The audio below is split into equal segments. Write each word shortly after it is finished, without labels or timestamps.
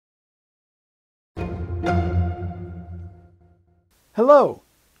Hello!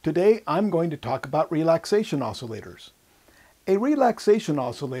 Today I'm going to talk about relaxation oscillators. A relaxation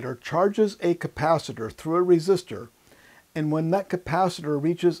oscillator charges a capacitor through a resistor, and when that capacitor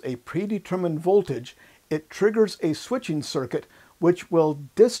reaches a predetermined voltage, it triggers a switching circuit which will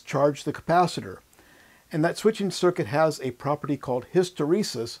discharge the capacitor. And that switching circuit has a property called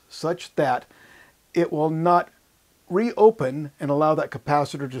hysteresis such that it will not reopen and allow that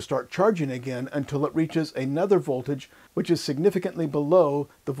capacitor to start charging again until it reaches another voltage which is significantly below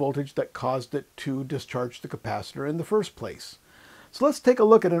the voltage that caused it to discharge the capacitor in the first place. So let's take a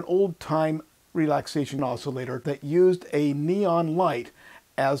look at an old-time relaxation oscillator that used a neon light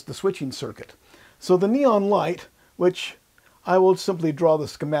as the switching circuit. So the neon light, which I will simply draw the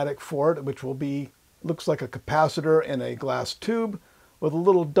schematic for it, which will be, looks like a capacitor in a glass tube with a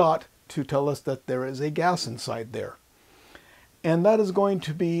little dot to tell us that there is a gas inside there. And that is going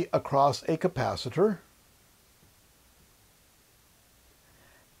to be across a capacitor.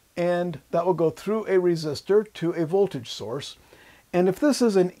 And that will go through a resistor to a voltage source. And if this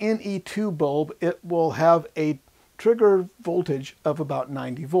is an Ne2 bulb, it will have a trigger voltage of about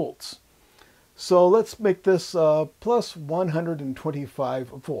 90 volts. So let's make this plus 125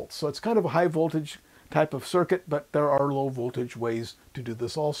 volts. So it's kind of a high voltage type of circuit, but there are low voltage ways to do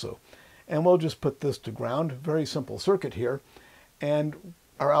this also. And we'll just put this to ground. Very simple circuit here. And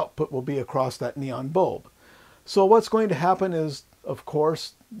our output will be across that neon bulb. So what's going to happen is, of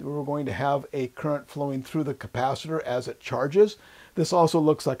course, we're going to have a current flowing through the capacitor as it charges. This also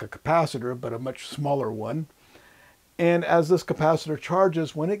looks like a capacitor, but a much smaller one. And as this capacitor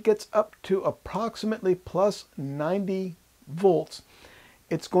charges, when it gets up to approximately plus 90 volts,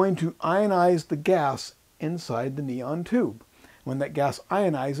 it's going to ionize the gas inside the neon tube. When that gas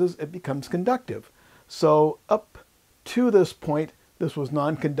ionizes, it becomes conductive. So up to this point, this was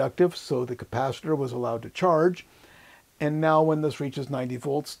non-conductive, so the capacitor was allowed to charge. And now when this reaches 90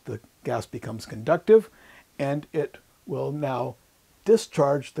 volts, the gas becomes conductive, and it will now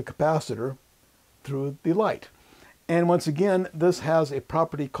discharge the capacitor through the light. And once again, this has a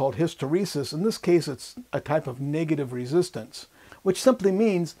property called hysteresis. In this case, it's a type of negative resistance, which simply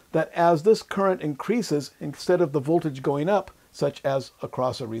means that as this current increases, instead of the voltage going up, such as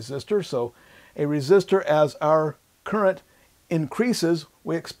across a resistor, so a resistor, as our current increases,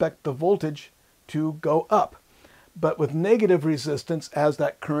 we expect the voltage to go up. But with negative resistance, as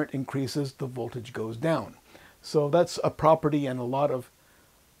that current increases, the voltage goes down. So that's a property in a lot of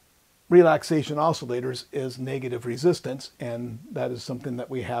relaxation oscillators is negative resistance, and that is something that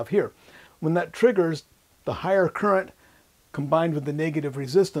we have here. When that triggers, the higher current combined with the negative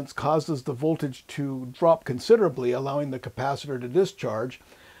resistance causes the voltage to drop considerably, allowing the capacitor to discharge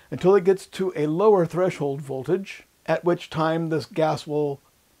until it gets to a lower threshold voltage, at which time this gas will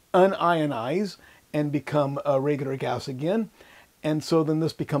unionize and become a regular gas again. And so then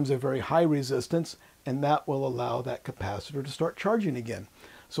this becomes a very high resistance, and that will allow that capacitor to start charging again.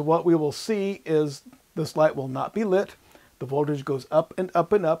 So what we will see is this light will not be lit. The voltage goes up and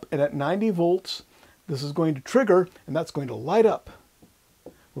up and up, and at 90 volts, this is going to trigger, and that's going to light up.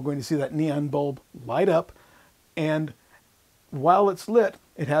 We're going to see that neon bulb light up, and while it's lit,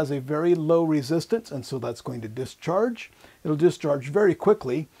 it has a very low resistance, and so that's going to discharge. It'll discharge very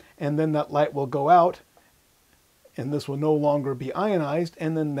quickly, and then that light will go out, and this will no longer be ionized,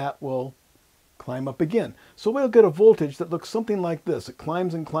 and then that will climb up again. So we'll get a voltage that looks something like this. It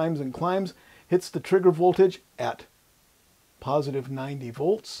climbs and climbs and climbs, hits the trigger voltage at positive 90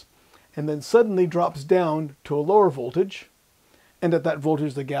 volts, and then suddenly drops down to a lower voltage, and at that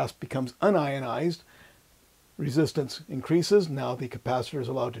voltage the gas becomes unionized. Resistance increases. Now the capacitor is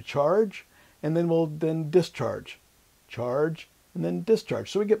allowed to charge, and then will then discharge, charge, and then discharge.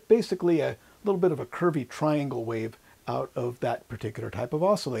 So we get basically a little bit of a curvy triangle wave out of that particular type of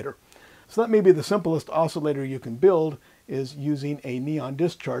oscillator. So that may be the simplest oscillator you can build, is using a neon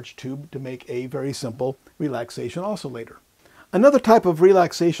discharge tube to make a very simple relaxation oscillator. Another type of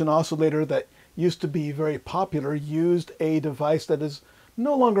relaxation oscillator that used to be very popular used a device that is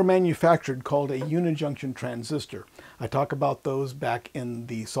no longer manufactured called a unijunction transistor. I talk about those back in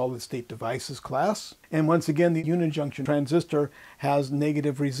the solid state devices class. And once again, the unijunction transistor has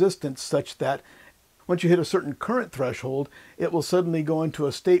negative resistance such that once you hit a certain current threshold, it will suddenly go into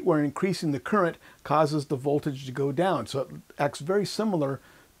a state where increasing the current causes the voltage to go down. So it acts very similar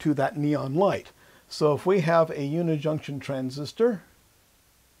to that neon light. So if we have a unijunction transistor,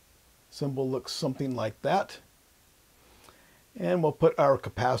 symbol looks something like that. And we'll put our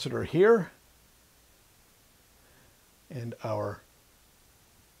capacitor here and our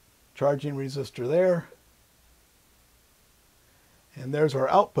charging resistor there. And there's our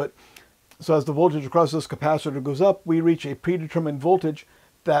output. So as the voltage across this capacitor goes up, we reach a predetermined voltage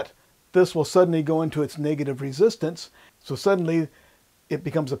that this will suddenly go into its negative resistance. So suddenly it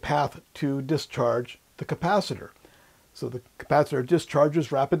becomes a path to discharge the capacitor. So the capacitor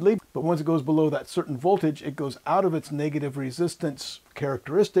discharges rapidly, but once it goes below that certain voltage, it goes out of its negative resistance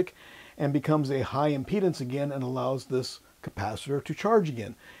characteristic and becomes a high impedance again and allows this capacitor to charge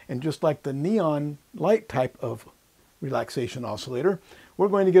again. And just like the neon light type of relaxation oscillator, we're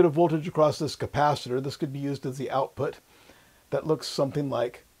going to get a voltage across this capacitor. This could be used as the output that looks something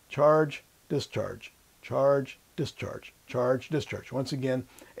like charge, discharge, charge, discharge, charge, discharge. Once again,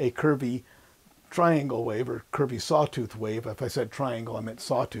 a curvy triangle wave or curvy sawtooth wave. If I said triangle, I meant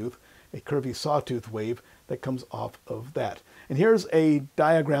sawtooth. A curvy sawtooth wave that comes off of that. And here's a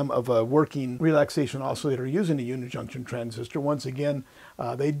diagram of a working relaxation oscillator using a unijunction transistor. Once again,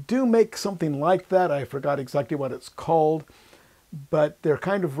 they do make something like that. I forgot exactly what it's called, but they're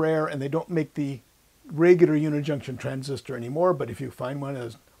kind of rare and they don't make the regular unijunction transistor anymore. But if you find one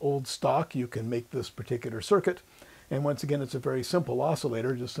as old stock, you can make this particular circuit. And once again, it's a very simple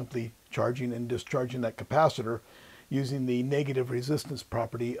oscillator, just simply charging and discharging that capacitor using the negative resistance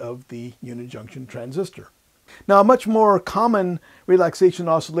property of the unijunction transistor. Now, a much more common relaxation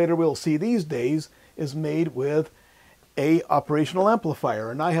oscillator we'll see these days is made with a operational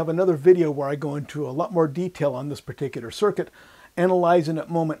amplifier. And I have another video where I go into a lot more detail on this particular circuit, analyzing it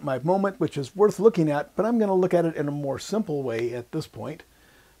moment by moment, which is worth looking at, but I'm going to look at it in a more simple way at this point.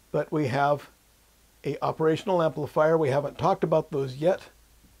 But we have a operational amplifier. We haven't talked about those yet,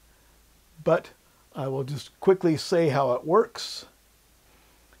 but I will just quickly say how it works.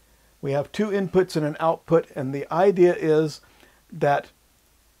 We have two inputs and an output, and the idea is that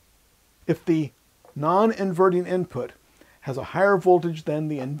if the non-inverting input has a higher voltage than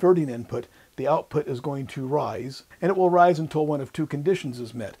the inverting input, the output is going to rise, and it will rise until one of two conditions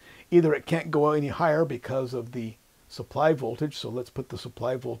is met. Either it can't go any higher because of the supply voltage, so let's put the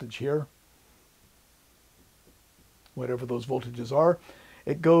supply voltage here, whatever those voltages are.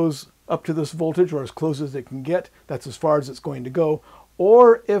 It goes up to this voltage or as close as it can get. That's as far as it's going to go.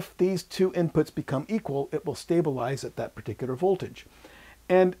 Or if these two inputs become equal, it will stabilize at that particular voltage.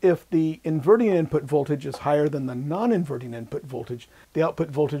 And if the inverting input voltage is higher than the non-inverting input voltage, the output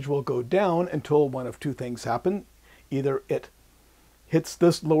voltage will go down until one of two things happen. Either it hits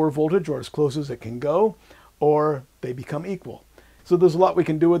this lower voltage or as close as it can go, or they become equal. So there's a lot we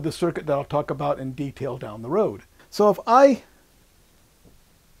can do with this circuit that I'll talk about in detail down the road. So if I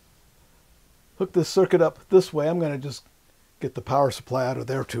hook this circuit up this way, I'm going to just get the power supply out of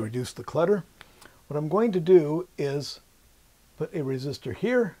there to reduce the clutter. What I'm going to do is put a resistor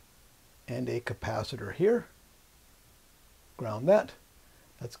here and a capacitor here. Ground that.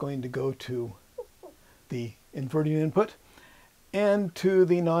 That's going to go to the inverting input, and to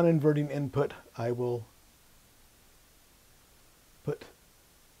the non-inverting input I will put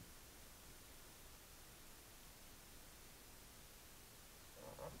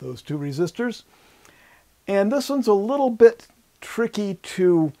those two resistors. And this one's a little bit tricky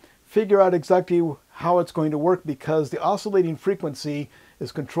to figure out exactly how it's going to work, because the oscillating frequency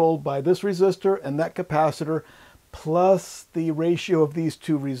is controlled by this resistor and that capacitor plus the ratio of these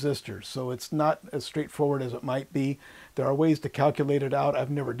two resistors. So it's not as straightforward as it might be. There are ways to calculate it out. I've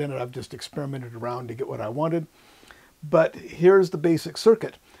never done it. I've just experimented around to get what I wanted. But here's the basic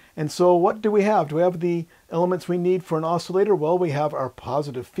circuit. And so what do we have? Do we have the elements we need for an oscillator? Well, we have our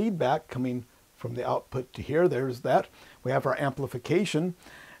positive feedback coming from the output to here. There's that. We have our amplification.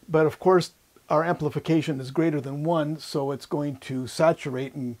 But of course, our amplification is greater than 1, so it's going to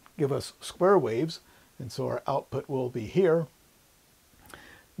saturate and give us square waves. And so our output will be here.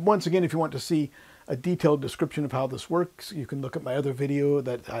 Once again, if you want to see a detailed description of how this works, you can look at my other video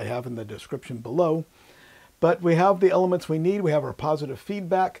that I have in the description below. But we have the elements we need. We have our positive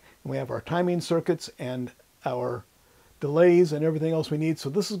feedback, and we have our timing circuits and our delays and everything else we need.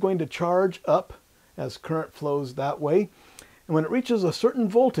 So this is going to charge up as current flows that way. And when it reaches a certain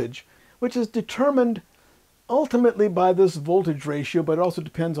voltage, which is determined ultimately by this voltage ratio, but it also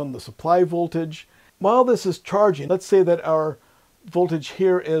depends on the supply voltage. While this is charging, let's say that our voltage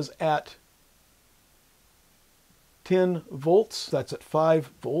here is at 10 volts. That's at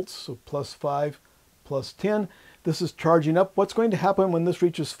 5 volts, so plus 5 plus 10. This is charging up. What's going to happen when this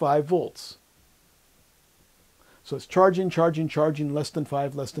reaches 5 volts? So it's charging, charging, charging, less than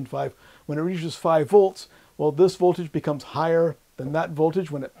 5, less than 5. When it reaches 5 volts, well, this voltage becomes higher than that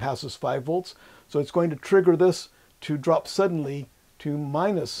voltage when it passes 5 volts. So it's going to trigger this to drop suddenly to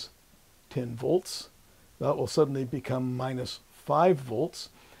minus 10 volts. That will suddenly become minus 5 volts.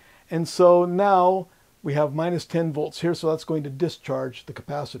 And so now we have minus 10 volts here, so that's going to discharge the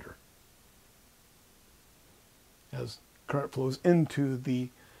capacitor. as current flows into the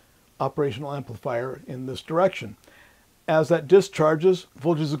operational amplifier in this direction. As that discharges,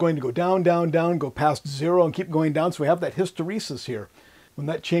 voltage is going to go down, down, down, go past 0 and keep going down. So we have that hysteresis here. When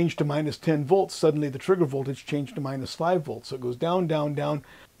that changed to minus 10 volts, suddenly the trigger voltage changed to minus 5 volts. So it goes down, down, down.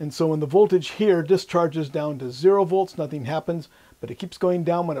 And so when the voltage here discharges down to 0 volts, nothing happens, but it keeps going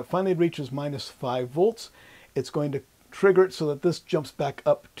down. When it finally reaches minus 5 volts, it's going to trigger it so that this jumps back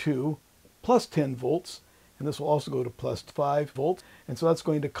up to plus 10 volts. And this will also go to plus 5 volts. And so that's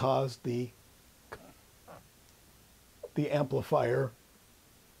going to cause the amplifier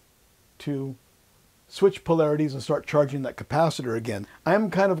to switch polarities and start charging that capacitor again. I'm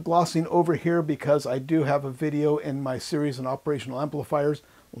kind of glossing over here because I do have a video in my series on operational amplifiers,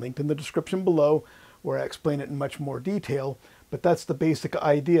 linked in the description below, where I explain it in much more detail. But that's the basic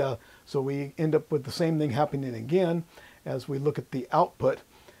idea. So we end up with the same thing happening again as we look at the output.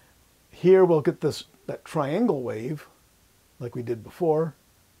 Here we'll get that triangle wave like we did before.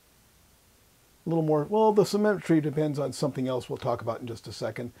 A little more, well, the symmetry depends on something else we'll talk about in just a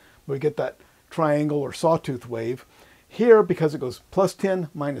second. We get that triangle or sawtooth wave. Here, because it goes plus 10,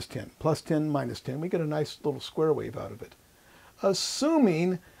 minus 10, plus 10, minus 10, we get a nice little square wave out of it.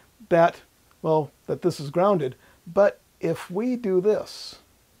 Assuming that, well, that this is grounded, but if we do this,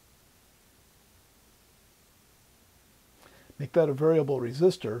 make that a variable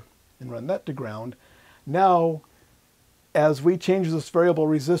resistor and run that to ground, now as we change this variable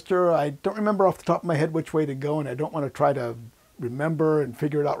resistor, I don't remember off the top of my head which way to go, and I don't want to try to remember and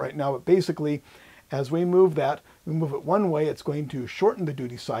figure it out right now, but basically, as we move that, we move it one way, it's going to shorten the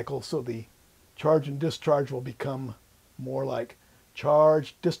duty cycle, so the charge and discharge will become more like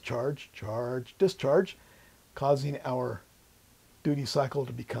charge, discharge, causing our duty cycle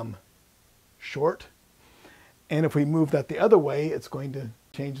to become short. And if we move that the other way, it's going to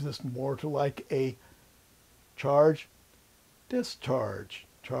change this more to like a charge, discharge,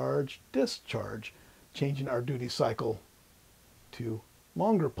 charge, discharge, changing our duty cycle to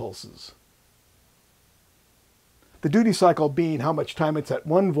longer pulses. The duty cycle being how much time it's at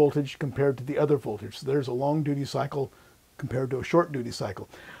one voltage compared to the other voltage. So there's a long duty cycle compared to a short duty cycle.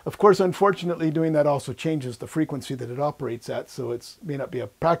 Of course, unfortunately, doing that also changes the frequency that it operates at, so it may not be a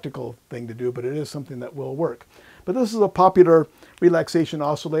practical thing to do, but it is something that will work. But this is a popular relaxation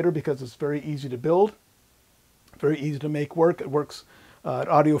oscillator because it's very easy to build, very easy to make work. It works at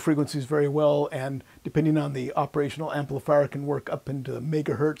audio frequencies very well, and depending on the operational amplifier, can work up into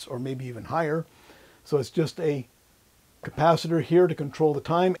megahertz or maybe even higher. So it's just a capacitor here to control the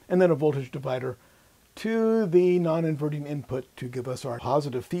time, and then a voltage divider to the non-inverting input to give us our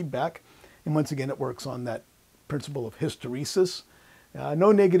positive feedback. And once again, it works on that principle of hysteresis.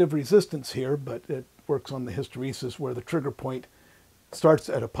 No negative resistance here, but it works on the hysteresis where the trigger point starts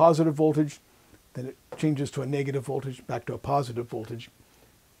at a positive voltage, then it changes to a negative voltage, back to a positive voltage,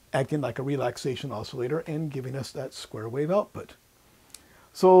 acting like a relaxation oscillator and giving us that square wave output.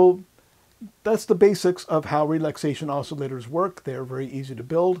 So that's the basics of how relaxation oscillators work. They're very easy to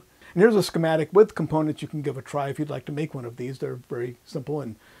build. And here's a schematic with components you can give a try if you'd like to make one of these. They're very simple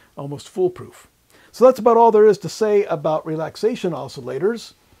and almost foolproof. So that's about all there is to say about relaxation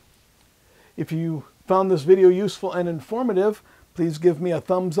oscillators. If you found this video useful and informative, please give me a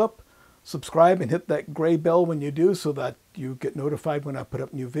thumbs up, subscribe, and hit that gray bell when you do so that you get notified when I put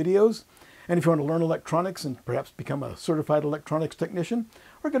up new videos. And if you want to learn electronics and perhaps become a certified electronics technician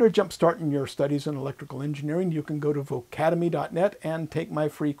or get a jump start in your studies in electrical engineering, you can go to Vocademy.net and take my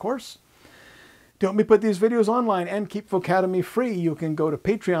free course. To help me put these videos online and keep Vocademy free, you can go to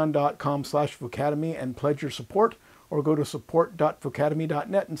patreon.com/Vocademy and pledge your support, or go to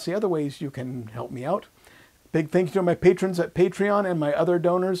support.vocademy.net and see other ways you can help me out. Big thanks to my patrons at Patreon and my other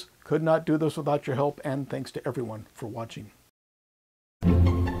donors. Could not do this without your help, and thanks to everyone for watching.